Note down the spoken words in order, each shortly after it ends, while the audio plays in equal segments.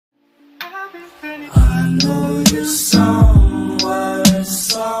I know you're somewhere.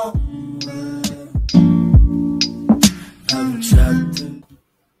 I'm trapped in.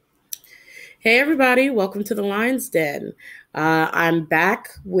 Hey everybody, welcome to the Lion's Den. I'm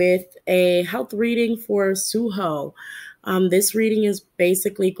back with a health reading for Suho. This reading is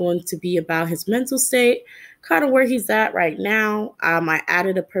basically going to be about his mental state, kind of where he's at right now. I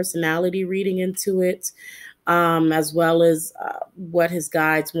added a personality reading into it, as well as what his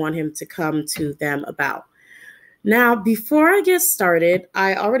guides want him to come to them about. Now, before I get started,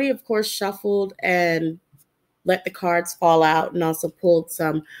 I already, of course, shuffled and let the cards fall out and also pulled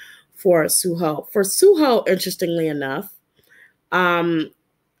some for Suho. For Suho, interestingly enough,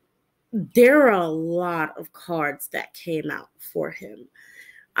 there are a lot of cards that came out for him.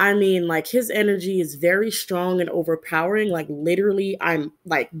 I mean, like, his energy is very strong and overpowering. Like, literally, I'm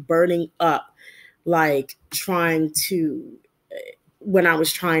like burning up, like when I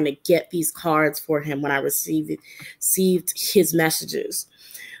was trying to get these cards for him when I received his messages.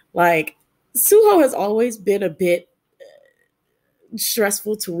 Like, Suho has always been a bit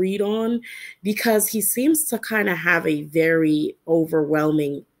stressful to read on because he seems to kind of have a very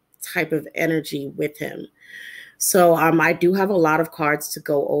overwhelming type of energy with him. So I do have a lot of cards to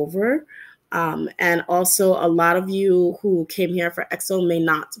go over. And also a lot of you who came here for EXO may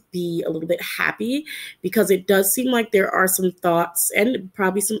not be a little bit happy because it does seem like there are some thoughts, and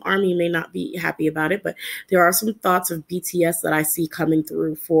probably some ARMY may not be happy about it, but there are some thoughts of BTS that I see coming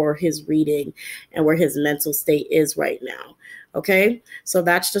through for his reading and where his mental state is right now. Okay, so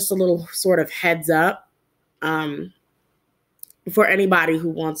that's just a little sort of heads up for anybody who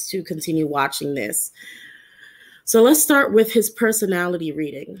wants to continue watching this. So let's start with his personality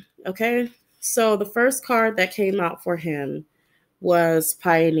reading, okay? So the first card that came out for him was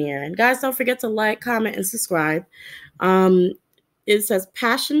Pioneer. And guys, don't forget to like, comment, and subscribe. It says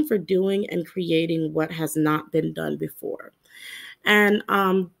passion for doing and creating what has not been done before. And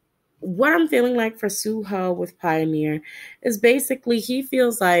what I'm feeling like for Suho with Pioneer is basically he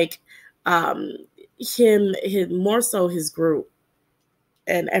feels like more so his group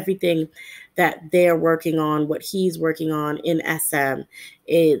and everything that they're working on, what he's working on in SM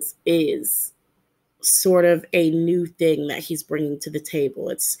is sort of a new thing that he's bringing to the table.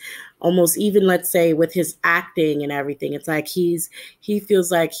 It's almost even, let's say, with his acting and everything, it's like he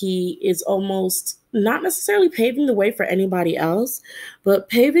feels like he is almost not necessarily paving the way for anybody else, but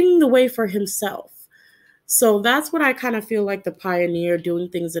paving the way for himself. So that's what I kind of feel like the Pioneer, doing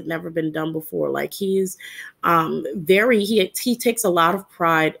things that never been done before. Like he's he takes a lot of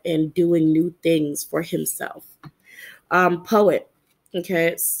pride in doing new things for himself. Poet, okay,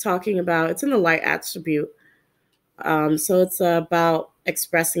 it's in the light attribute. So it's about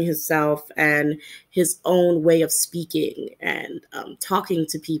expressing himself and his own way of speaking and talking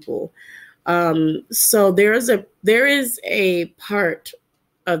to people. So there is a part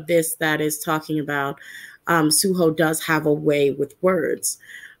of this that is talking about Suho does have a way with words,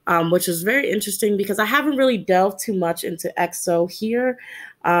 which is very interesting because I haven't really delved too much into EXO here,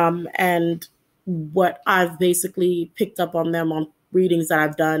 and what I've basically picked up on them on readings that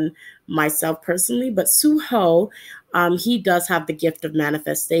I've done myself personally. But Suho, he does have the gift of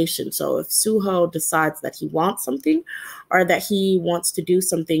manifestation. So if Suho decides that he wants something or that he wants to do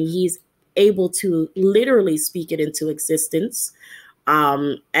something, he's able to literally speak it into existence.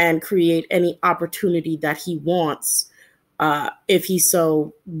 And create any opportunity that he wants, if he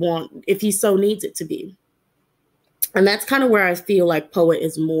so needs it to be. And that's kind of where I feel like Poet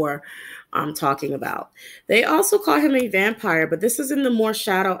is more talking about. They also call him a vampire, but this is in the more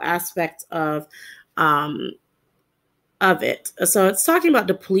shadow aspect of it. So it's talking about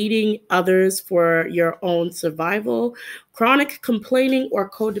depleting others for your own survival, chronic complaining, or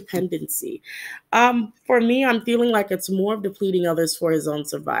codependency. For me, I'm feeling like it's more of depleting others for his own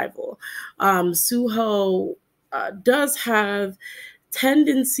survival. Suho does have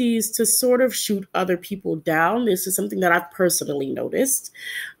tendencies to sort of shoot other people down. This is something that I've personally noticed.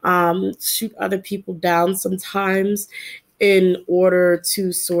 Shoot other people down sometimes in order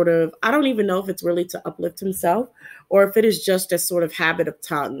to sort of, I don't even know if it's really to uplift himself or if it is just a sort of habit of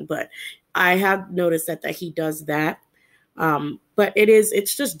tongue, but I have noticed that he does that. But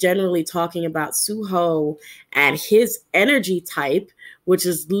it's just generally talking about Suho and his energy type, which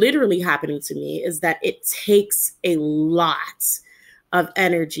is literally happening to me, is that it takes a lot of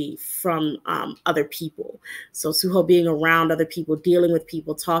energy from other people. So Suho being around other people, dealing with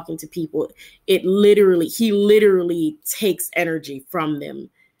people, talking to people, he literally takes energy from them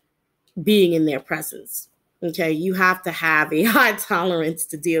being in their presence. Okay, you have to have a high tolerance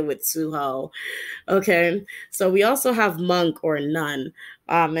to deal with Suho. Okay, so we also have Monk or Nun,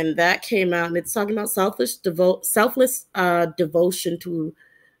 and that came out, and it's talking about selfless devotion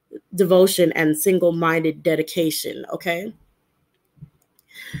and single-minded dedication. Okay,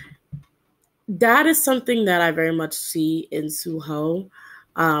 that is something that I very much see in Suho.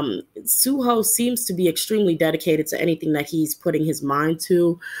 Suho seems to be extremely dedicated to anything that he's putting his mind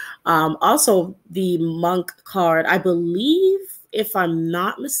to. Also, the monk card, I believe, if I'm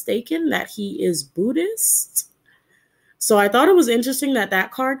not mistaken, that he is Buddhist. So I thought it was interesting that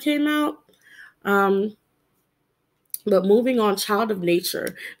that card came out. Um, but moving on, Child of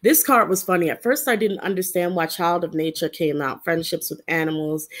Nature. This card was funny. At first, I didn't understand why Child of Nature came out. Friendships with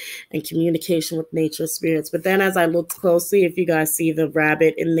animals and communication with nature spirits. But then as I looked closely, if you guys see the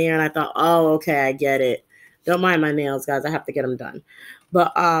rabbit in there, and I thought, oh, okay, I get it. Don't mind my nails, guys. I have to get them done.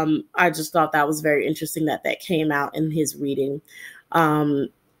 But I just thought that was very interesting that that came out in his reading.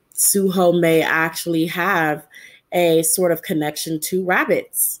 Suho may actually have a sort of connection to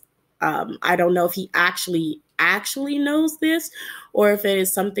rabbits. I don't know if he actually knows this, or if it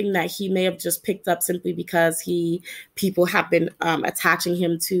is something that he may have just picked up simply because people have been attaching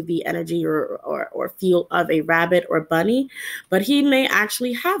him to the energy or feel of a rabbit or bunny, but he may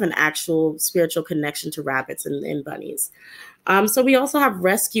actually have an actual spiritual connection to rabbits and bunnies. So we also have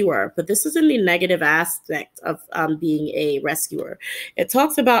rescuer, but this is in the negative aspect of being a rescuer. It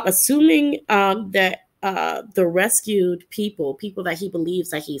talks about assuming that the rescued people that he believes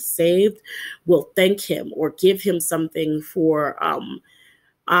that he saved, will thank him or give him something for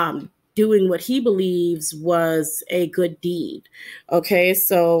doing what he believes was a good deed. Okay,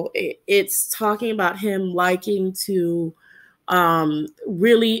 so it's talking about him liking to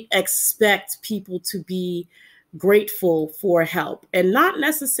really expect people to be grateful for help, and not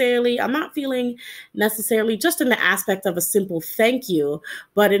necessarily, I'm not feeling necessarily just in the aspect of a simple thank you,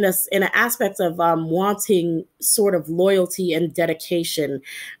 but in an aspect of wanting sort of loyalty and dedication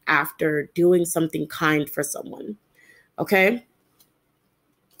after doing something kind for someone. Okay,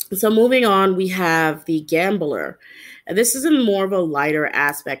 so moving on, we have the gambler. And this is in more of a lighter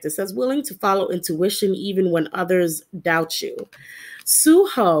aspect. It says willing to follow intuition even when others doubt you.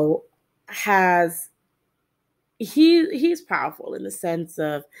 Suho has he's powerful in the sense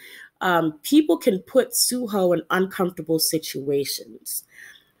of people can put Suho in uncomfortable situations.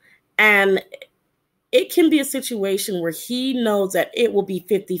 And it can be a situation where he knows that it will be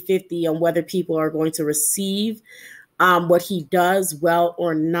 50-50 on whether people are going to receive what he does well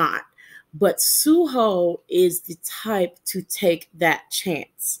or not. But Suho is the type to take that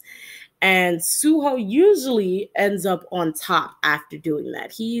chance. And Suho usually ends up on top after doing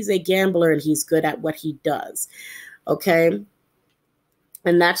that. He's a gambler and he's good at what he does. Okay.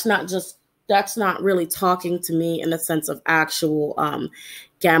 And that's not really talking to me in the sense of actual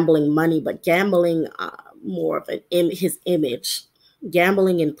gambling money, but gambling more of his image,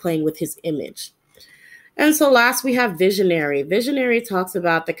 gambling and playing with his image. And so last we have visionary. Visionary talks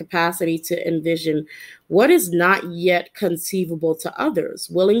about the capacity to envision what is not yet conceivable to others,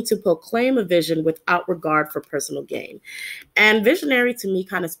 willing to proclaim a vision without regard for personal gain. And visionary to me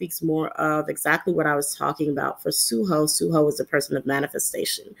kind of speaks more of exactly what I was talking about for Suho. Suho is a person of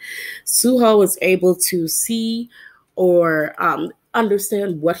manifestation. Suho is able to see or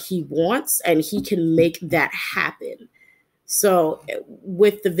understand what he wants, and he can make that happen. So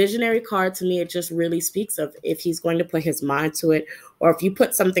with the visionary card, to me, it just really speaks of if he's going to put his mind to it, or if you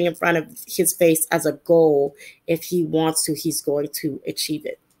put something in front of his face as a goal, if he wants to, he's going to achieve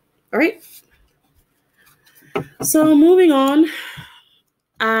it. All right. So moving on,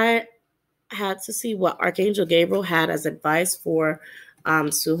 I had to see what Archangel Gabriel had as advice for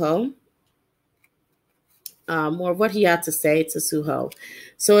Suho. More of what he had to say to Suho.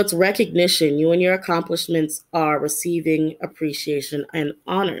 So it's recognition. You and your accomplishments are receiving appreciation and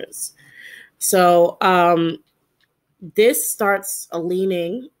honors. So this starts a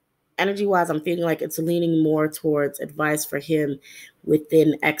leaning, energy-wise, I'm feeling like it's leaning more towards advice for him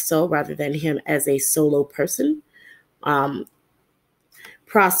within EXO rather than him as a solo person.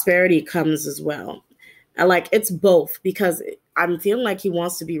 Prosperity comes as well. Like it's both, because I'm feeling like he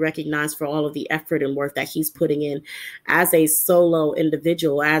wants to be recognized for all of the effort and work that he's putting in as a solo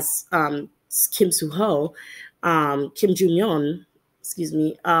individual, as Kim Suho, Kim Junyeon, excuse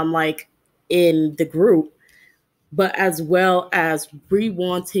me, like in the group, but as well as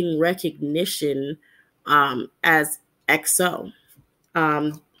wanting recognition as EXO.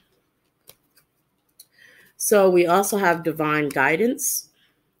 So we also have divine guidance.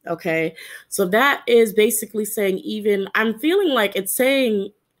 Okay, so that is basically saying, even I'm feeling like it's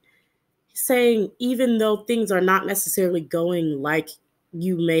saying saying even though things are not necessarily going like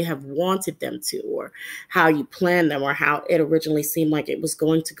you may have wanted them to, or how you planned them, or how it originally seemed like it was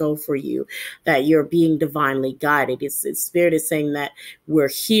going to go for you, that you're being divinely guided. It's Spirit is saying that we're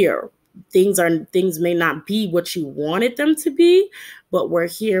here. Things may not be what you wanted them to be, but we're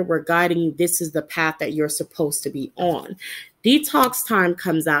here, we're guiding you. This is the path that you're supposed to be on. Detox time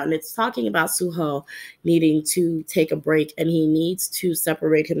comes out, and it's talking about Suho needing to take a break, and he needs to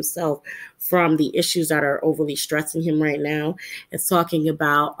separate himself from the issues that are overly stressing him right now. It's talking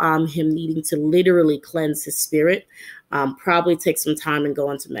about him needing to literally cleanse his spirit, probably take some time and go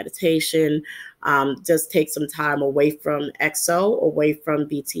into meditation, just take some time away from EXO, away from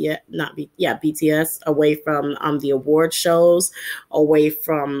BTS, away from the award shows, away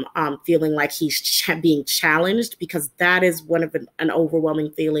from feeling like he's being challenged, because that is one of an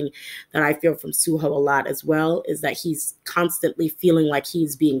overwhelming feeling that I feel from Suho a lot as well, is that he's constantly feeling like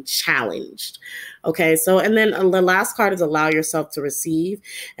he's being challenged. Okay, so, and then the last card is allow yourself to receive.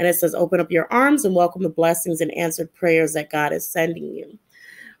 And it says, open up your arms and welcome the blessings and answered prayers that God is sending you.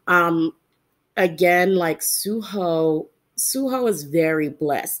 Again, like Suho is very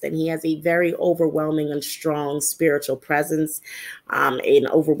blessed, and he has a very overwhelming and strong spiritual presence, an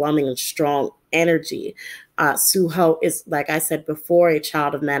overwhelming and strong energy. Suho is, like I said before, a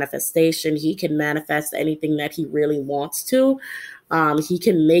child of manifestation. He can manifest anything that he really wants to. He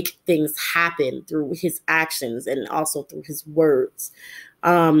can make things happen through his actions and also through his words.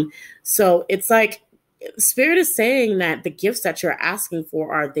 So it's like Spirit is saying that the gifts that you're asking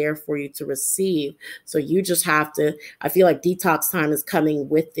for are there for you to receive. So you just have to, I feel like detox time is coming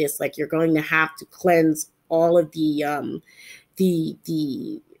with this. Like, you're going to have to cleanse all of the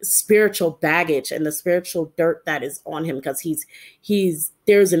spiritual baggage and the spiritual dirt that is on him, because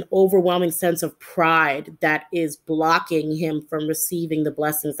there's an overwhelming sense of pride that is blocking him from receiving the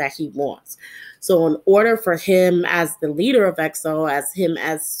blessings that he wants. So in order for him as the leader of EXO, as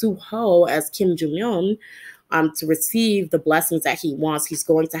Suho, as Kim Jong-un, to receive the blessings that he wants, he's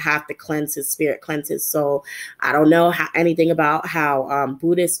going to have to cleanse his spirit, cleanse his soul. I don't know anything about how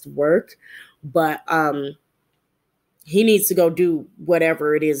Buddhists work, but he needs to go do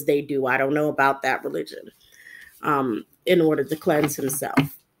whatever it is they do. I don't know about that religion, in order to cleanse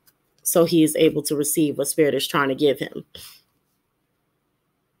himself, so he is able to receive what Spirit is trying to give him.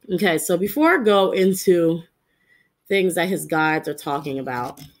 Okay, so before I go into things that his guides are talking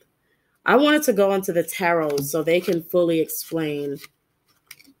about, I wanted to go into the tarot so they can fully explain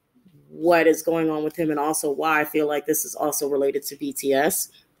what is going on with him, and also why I feel like this is also related to BTS.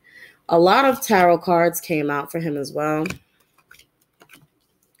 A lot of tarot cards came out for him as well.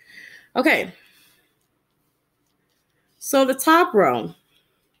 Okay. So the top row,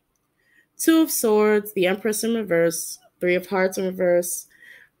 Two of Swords, the Empress in reverse, Three of Hearts in reverse.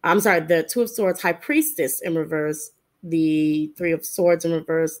 I'm sorry, the Two of Swords, High Priestess in reverse, the Three of Swords in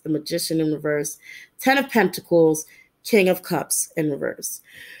reverse, the Magician in reverse, Ten of Pentacles, King of Cups in reverse.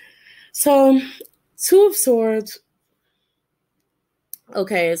 So Two of Swords,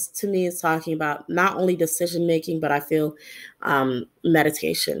 okay, to me, it's talking about not only decision making, but I feel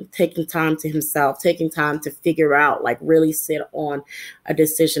meditation, taking time to himself, taking time to figure out, like really sit on a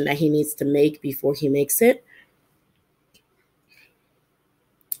decision that he needs to make before he makes it.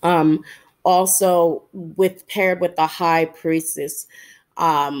 Also, paired with the High Priestess,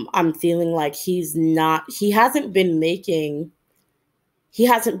 I'm feeling like he hasn't been making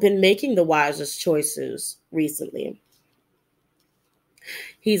the wisest choices recently.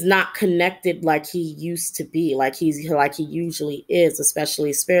 He's not connected like he used to be, like he usually is,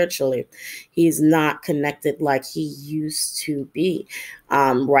 especially spiritually. He's not connected like he used to be.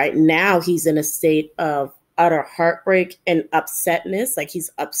 Right now, he's in a state of utter heartbreak and upsetness, like he's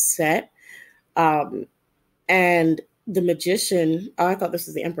upset. And the Magician, I thought this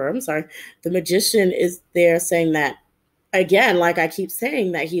was the Emperor, I'm sorry. The Magician is there saying that, again, like I keep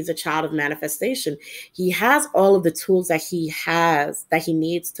saying, that he's a child of manifestation. He has all of the tools that he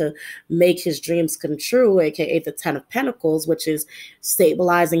needs to make his dreams come true, aka the Ten of Pentacles, which is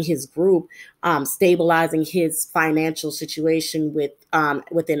stabilizing his group, stabilizing his financial situation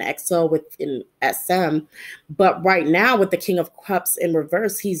within EXO, within SM. But right now, with the King of Cups in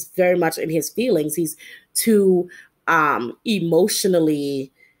reverse, he's very much in his feelings. He's too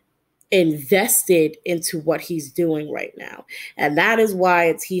emotionally invested into what he's doing right now. And that is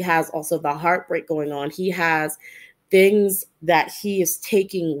why he has also the heartbreak going on. He has things that he is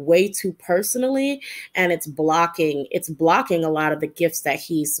taking way too personally, and it's blocking a lot of the gifts that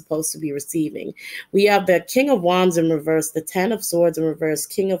he's supposed to be receiving. We have the King of Wands in reverse, the Ten of Swords in reverse,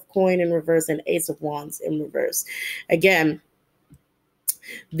 King of Coin in reverse, and Ace of Wands in reverse. Again,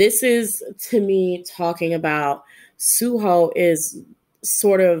 This is, to me, talking about Suho is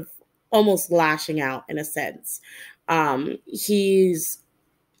sort of almost lashing out in a sense. He's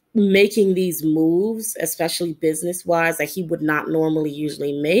making these moves, especially business wise, that he would not normally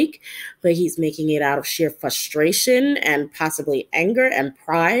usually make, but he's making it out of sheer frustration and possibly anger and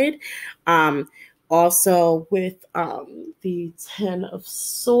pride. Also, with the 10 of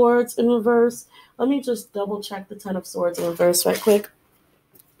Swords in reverse, let me just double check the 10 of Swords in reverse right quick.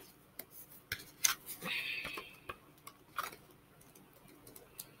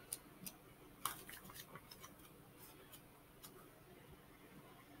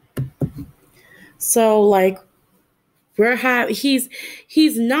 So like he's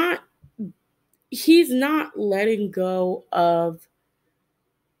not letting go of,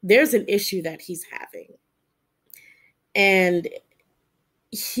 there's an issue that he's having and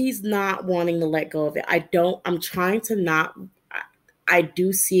he's not wanting to let go of it. I'm trying to not, I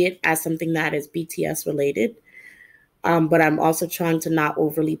do see it as something that is BTS related. But I'm also trying to not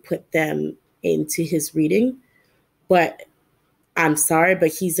overly put them into his reading. But I'm sorry, but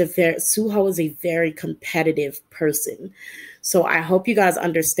Suho is a very competitive person. So I hope you guys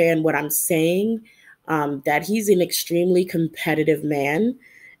understand what I'm saying, that he's an extremely competitive man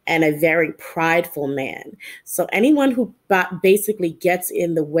and a very prideful man. So anyone who basically gets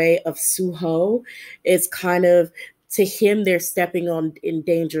in the way of Suho is kind of, to him, they're stepping on in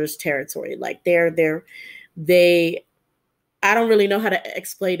dangerous territory. Like they, I don't really know how to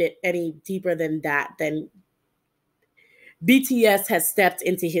explain it any deeper than that. Then BTS has stepped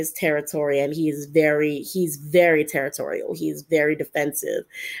into his territory and he's very territorial. He's very defensive.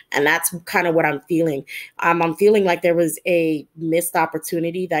 And that's kind of what I'm feeling. I'm feeling like there was a missed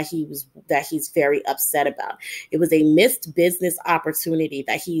opportunity that he's very upset about. It was a missed business opportunity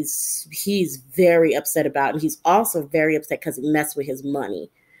that he's very upset about. And he's also very upset because it messed with his money.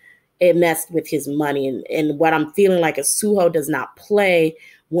 It messed with his money. And what I'm feeling like is Suho does not play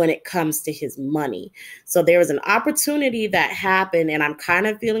when it comes to his money. So there was an opportunity that happened, and I'm kind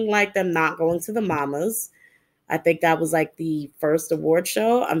of feeling like them not going to the mamas. I think that was like the first award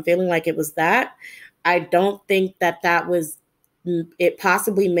show. I'm feeling like it was that. I don't think that was, it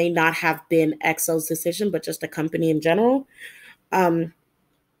possibly may not have been EXO's decision, but just the company in general. But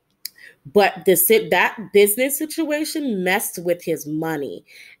that business situation messed with his money,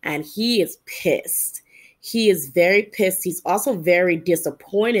 and he is pissed. He is very pissed. He's also very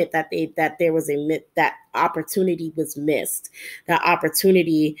disappointed that that opportunity was missed. That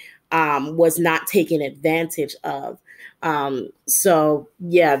opportunity was not taken advantage of. So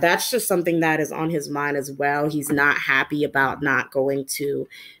yeah, that's just something that is on his mind as well. He's not happy about not going to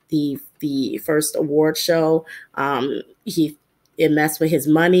the first award show. It messed with his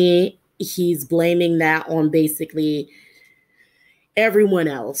money. He's blaming that on basically everyone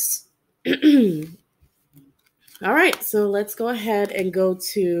else. All right, so let's go ahead and go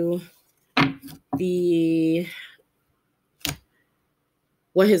to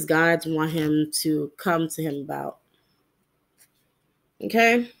what his guides want him to come to him about.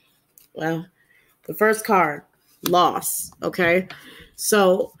 Okay, well, the first card, loss. Okay,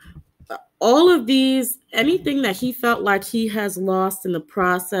 so all of these, anything that he felt like he has lost in the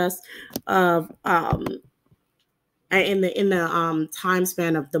process of in the time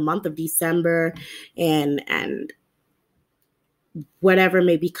span of the month of December and whatever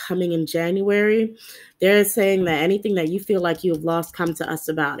may be coming in January, they're saying that anything that you feel like you have lost, come to us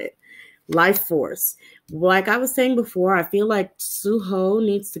about it. Life force. Like I was saying before, I feel like Suho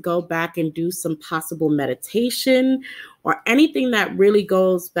needs to go back and do some possible meditation or anything that really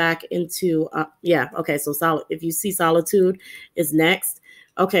goes back into, okay, so if you see solitude is next.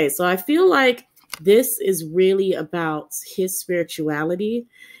 Okay, so I feel like this is really about his spirituality,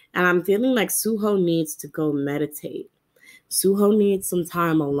 and I'm feeling like Suho needs to go meditate. Suho needs some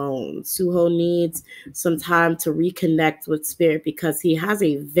time alone. Suho needs some time to reconnect with spirit because he has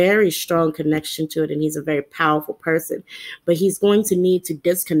a very strong connection to it and he's a very powerful person. But he's going to need to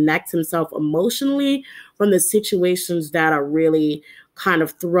disconnect himself emotionally from the situations that are really kind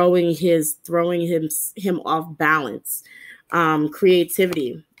of throwing him off balance.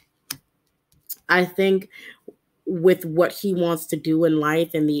 Creativity. I think with what he wants to do in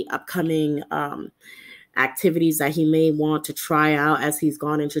life and the upcoming activities that he may want to try out as he's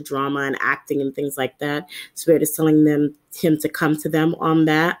gone into drama and acting and things like that, Spirit is telling him to come to them on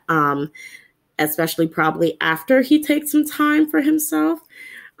that, especially probably after he takes some time for himself.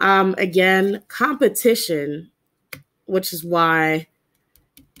 Again, competition, which is why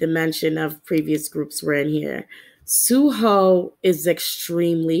the mention of previous groups were in here. Suho is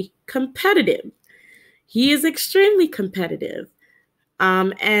extremely competitive. He is extremely competitive.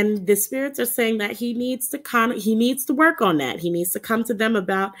 And the spirits are saying that he needs to work on that. He needs to come to them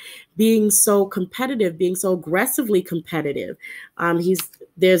about being so competitive, being so aggressively competitive.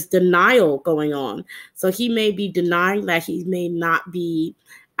 There's denial going on. So he may be denying that he may not be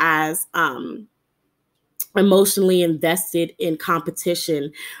as emotionally invested in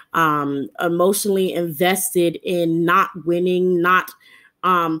competition, emotionally invested in not winning, not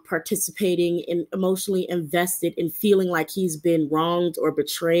participating, and emotionally invested in feeling like he's been wronged or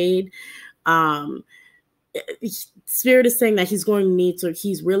betrayed. Um, Spirit is saying that he's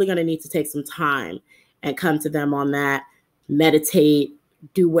really going to need to take some time and come to them on that, meditate,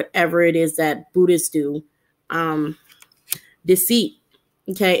 do whatever it is that Buddhists do. Deceit.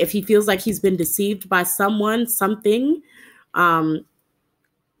 Okay. If he feels like he's been deceived by someone, something, that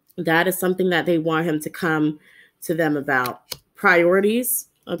is something that they want him to come to them about. Priorities.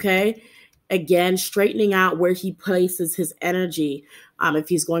 Okay. Again, straightening out where he places his energy. If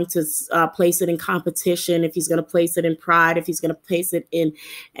he's going to place it in competition, if he's going to place it in pride, if he's going to place it in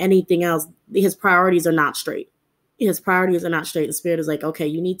anything else, his priorities are not straight. His priorities are not straight. The spirit is like, okay,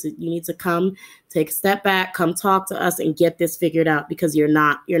 you need to come, take a step back, come talk to us and get this figured out, because you're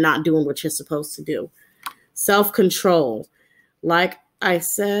not doing what you're supposed to do. Self-control. Like I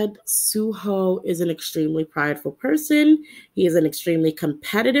said, Suho is an extremely prideful person. He is an extremely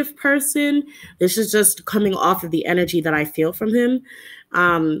competitive person. This is just coming off of the energy that I feel from him.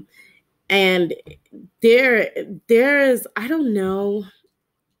 And there is, I don't know,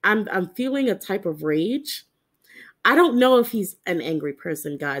 I'm feeling a type of rage. I don't know if he's an angry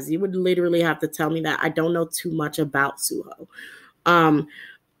person, guys. You would literally have to tell me that. I don't know too much about Suho.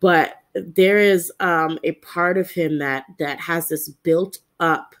 But there is a part of him that has this built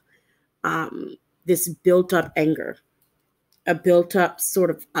up anger, a built up sort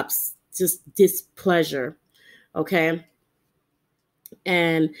of just displeasure. Okay.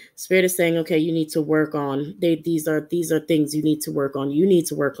 And Spirit is saying, okay, you need to work on these are things you need to work on. You need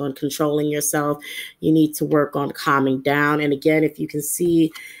to work on controlling yourself. You need to work on calming down. And again, if you can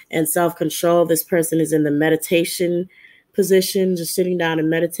see in self-control, this person is in the meditation position, just sitting down and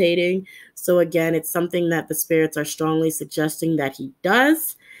meditating. So again, it's something that the spirits are strongly suggesting that he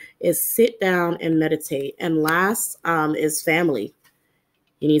does, is sit down and meditate. And last is family.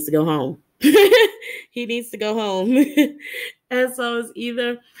 He needs to go home. He needs to go home. And so it's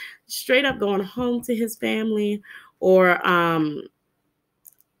either straight up going home to his family, or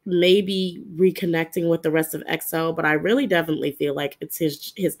maybe reconnecting with the rest of XO. But I really definitely feel like it's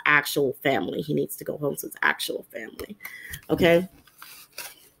his actual family. He needs to go home to his actual family. Okay.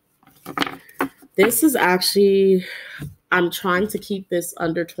 This is actually, I'm trying to keep this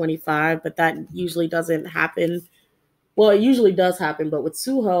under 25, but that usually doesn't happen. Well, it usually does happen, but with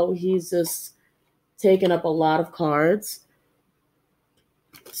Suho, he's just taken up a lot of cards.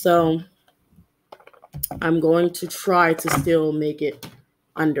 So I'm going to try to still make it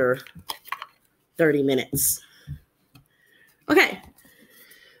under 30 minutes. Okay.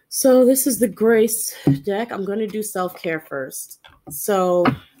 So this is the Grace deck. I'm going to do self-care first. So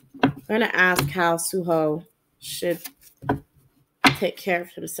I'm going to ask how Suho should take care of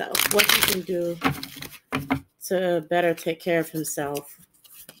himself. What he can do to better take care of himself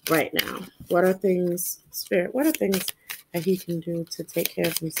right now. What are things, Spirit, what are things that he can do to take care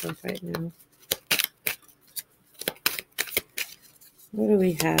of himself right now? What do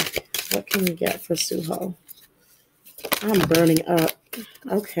we have? What can we get for Suho? I'm burning up.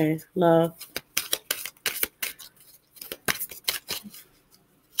 Okay, love.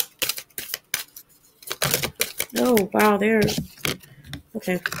 Oh, wow,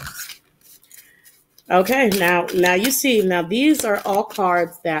 okay. Okay, now you see, now these are all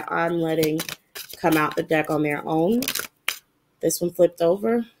cards that I'm letting come out the deck on their own. This one flipped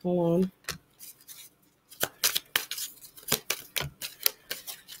over. Hold on.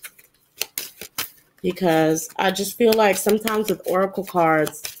 Because I just feel like sometimes with oracle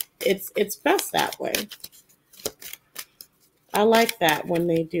cards, it's best that way. I like that when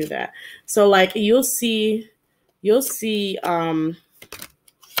they do that. So like you'll see usually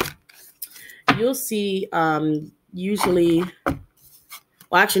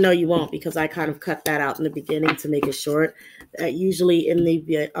well, actually, no, you won't, because I kind of cut that out in the beginning to make it short. Usually in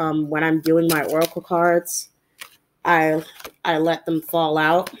the when I'm doing my oracle cards, I let them fall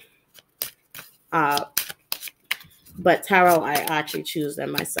out. But tarot, I actually choose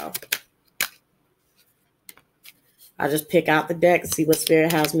them myself. I just pick out the deck and see what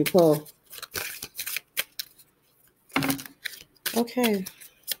Spirit has me pull. Okay.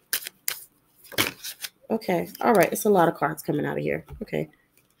 Okay. All right. It's a lot of cards coming out of here. Okay.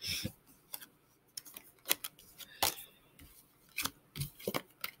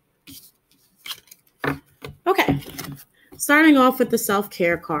 Okay, starting off with the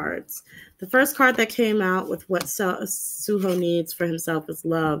self-care cards. The first card that came out with what Suho needs for himself is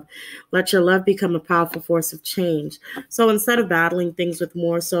love. Let your love become a powerful force of change. So instead of battling things with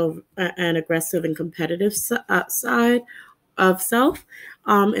more so an aggressive and competitive side of self,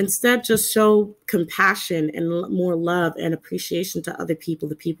 instead just show compassion and more love and appreciation to other people,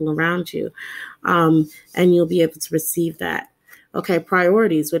 the people around you, and you'll be able to receive that. Okay,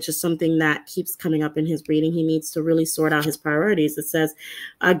 priorities, which is something that keeps coming up in his reading. He needs to really sort out his priorities. It says,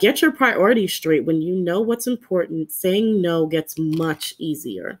 get your priorities straight. When you know what's important, saying no gets much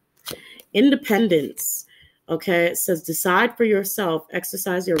easier. Independence. Okay, it says, decide for yourself,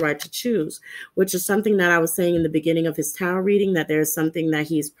 exercise your right to choose, which is something that I was saying in the beginning of his tarot reading, that there's something that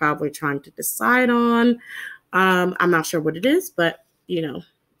he's probably trying to decide on. I'm not sure what it is, but, you know,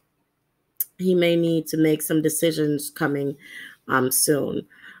 he may need to make some decisions coming soon.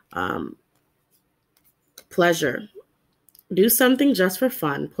 Pleasure. Do something just for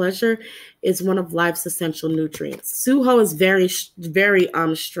fun. Pleasure is one of life's essential nutrients. Suho is very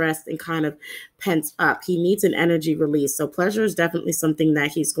stressed and kind of pent up. He needs an energy release. So pleasure is definitely something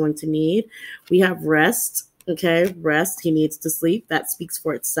that he's going to need. We have rest. Okay, rest. He needs to sleep. That speaks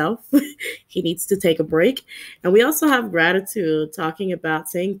for itself. He needs to take a break. And we also have gratitude, talking about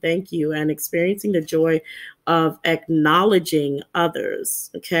saying thank you and experiencing the joy of acknowledging others.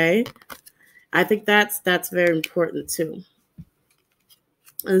 Okay, I think that's very important too.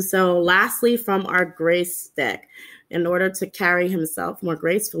 And so lastly, from our grace deck, in order to carry himself more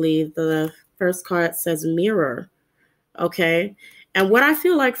gracefully, the first card says mirror. Okay, and what I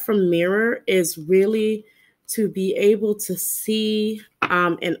feel like from mirror is really to be able to see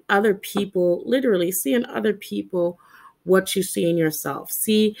in other people, literally see in other people what you see in yourself.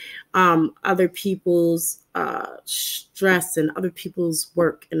 See other people's stress and other people's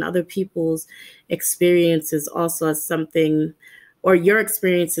work and other people's experiences also as something, or your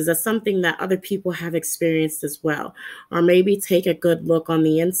experiences as something that other people have experienced as well. Or maybe take a good look on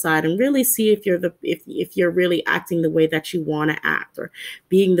the inside and really see if you're really acting the way that you want to act, or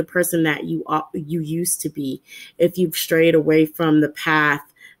being the person that you used to be, if you've strayed away from the path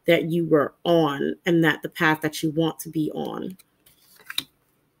that you were on and that the path that you want to be on.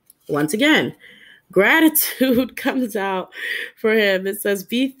 Once again, gratitude comes out for him. It says,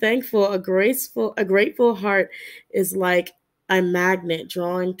 be thankful. A grateful heart is like a magnet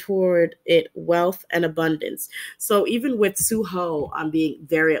drawing toward it wealth and abundance. So even with Suho, I'm being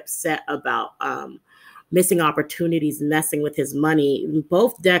very upset about missing opportunities, messing with his money. In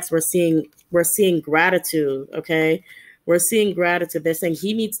both decks, we're seeing gratitude. Okay, we're seeing gratitude. They're saying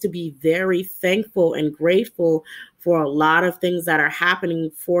he needs to be very thankful and grateful for a lot of things that are happening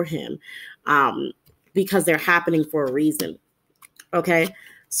for him, because they're happening for a reason. Okay,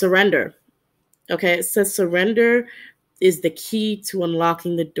 surrender. Okay, it says surrender is the key to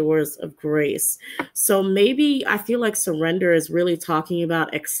unlocking the doors of grace. So maybe I feel like surrender is really talking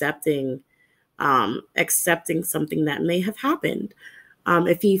about accepting something that may have happened.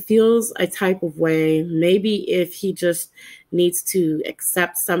 If he feels a type of way, maybe if he just needs to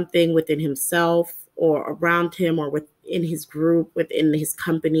accept something within himself or around him or within his group, within his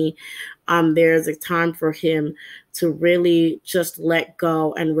company, there's a time for him to really just let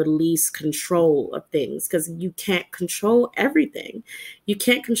go and release control of things, because you can't control everything. You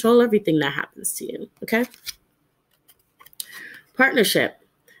can't control everything that happens to you. Okay. Partnership.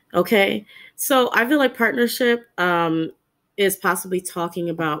 Okay. So I feel like partnership is possibly talking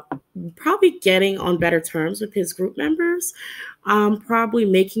about probably getting on better terms with his group members, probably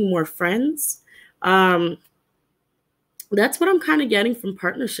making more friends. That's what I'm kind of getting from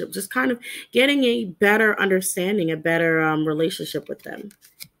partnership, just kind of getting a better understanding, a better relationship with them,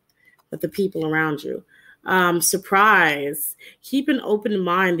 with the people around you. Surprise. Keep an open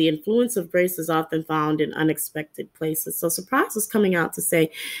mind. The influence of grace is often found in unexpected places. So surprise is coming out to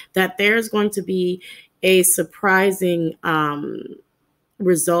say that there's going to be a surprising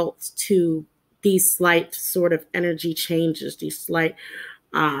result to these slight sort of energy changes, these slight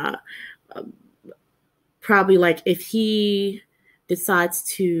probably like if he decides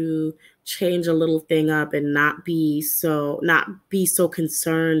to change a little thing up and not be so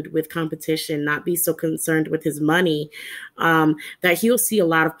concerned with competition, not be so concerned with his money, that he'll see a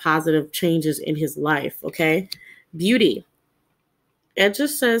lot of positive changes in his life. Okay. Beauty. It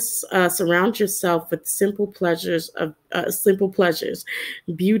just says, surround yourself with simple pleasures.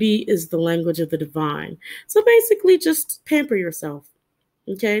 Beauty is the language of the divine. So basically just pamper yourself.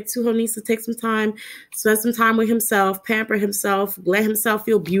 Okay, Suho needs to take some time, spend some time with himself, pamper himself, let himself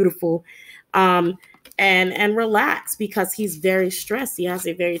feel beautiful, and relax, because he's very stressed. He has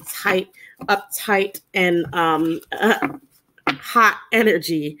a very tight, uptight, and hot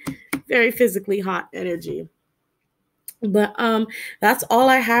energy, very physically hot energy. But that's all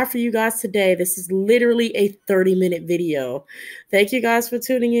I have for you guys today. This is literally a 30-minute video. Thank you guys for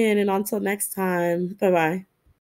tuning in, and until next time, bye-bye.